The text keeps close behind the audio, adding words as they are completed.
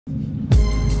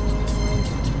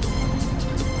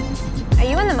Are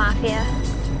you in the mafia?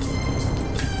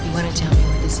 You want to tell me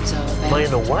what this is all about? Am I in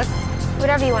the what?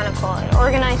 Whatever you want to call it.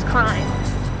 Organized crime.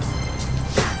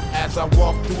 As I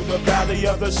walk through the valley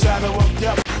of the shadow of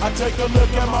death, I take a look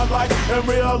at my life and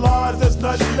realize there's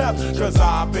nothing left. Cause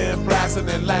I've been blasting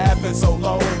and laughing so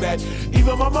long that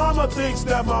even my mama thinks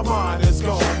that my mind is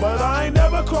gone. But I ain't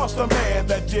never crossed a man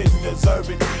that didn't deserve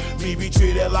it. Me be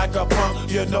treated like a punk,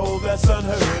 you know that's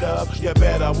unheard of. You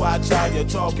better watch how you're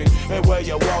talking and where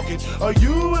you're walking, or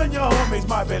you and your homies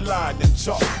might be lined in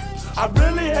chalk. I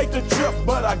really hate the trip,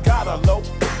 but I gotta low.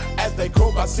 As they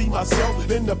croak, I see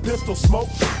myself in the pistol smoke.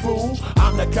 Fool,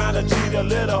 I'm the kind of G the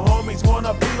little homies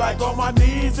wanna be like, on my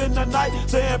knees in the night,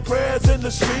 saying prayers in the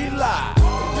street light.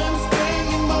 Been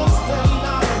spending most of their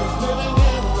lives living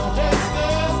in the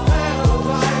gangsta's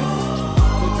paradise.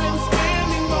 We've been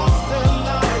spending most of their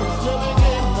lives living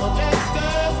in the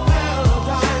gangsta's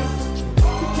paradise.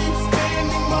 We keep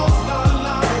spending most of our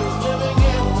lives living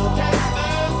in the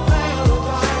gangsta's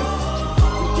paradise.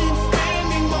 We keep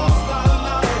spending most of our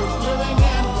lives living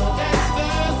in the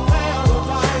gangsta's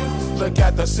paradise. Look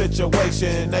at the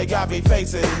situation they got me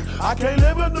facing. I can't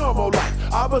live a normal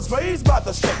life. I was raised by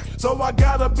the state, so I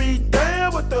gotta be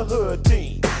down with the hood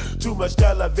team. Too much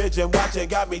television watching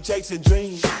got me chasing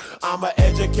dreams. I'm an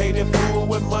educated fool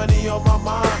with money on my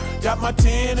mind. Got my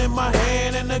tin in my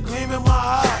hand and a gleam in my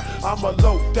eye. I'm a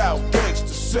loped out gangster,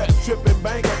 set tripping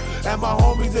banker, and my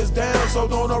homies is down, so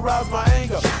don't arouse my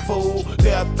anger. Fool,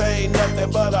 death ain't nothing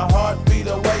but a heartbeat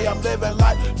away. I'm living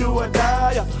life, do or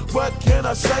die. What can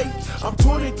I say? I'm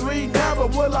 23 now,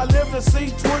 but will I live to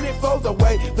see 24? The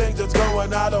way things is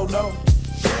going, I don't know.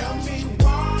 Tell me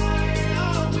why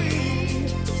are we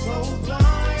so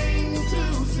blind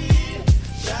to see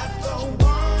that the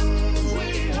ones we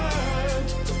hurt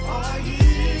are you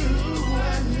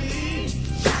and me?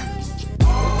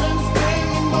 We've been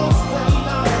spending most of our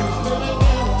lives living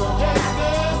in the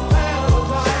gangsta's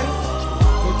paradise.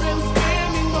 We've been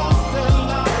spending most of our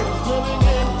lives living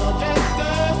in the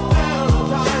gangsta's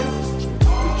paradise.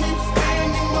 We keep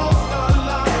spending most of our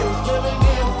lives living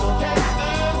in the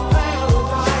gangsta's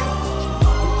paradise.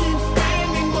 We keep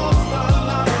spending most of our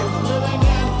lives living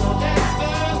in the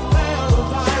gangsta's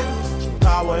paradise.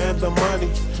 Power and the money,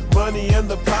 money and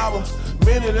the power.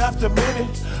 Minute after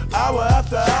minute, hour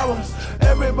after hour,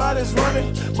 everybody's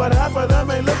running, but half of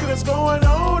them ain't looking what's going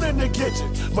on in the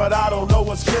kitchen. But I don't know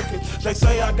what's cooking. They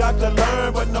say I got to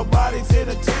learn, but nobody's here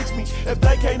to teach me. If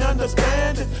they can't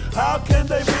understand it, how can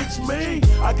they reach me?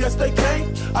 I guess they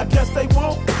can't, I guess they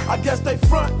won't, I guess they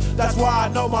front. That's why I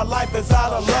know my life is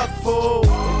out of luck, fool.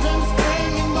 We've been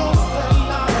spending most of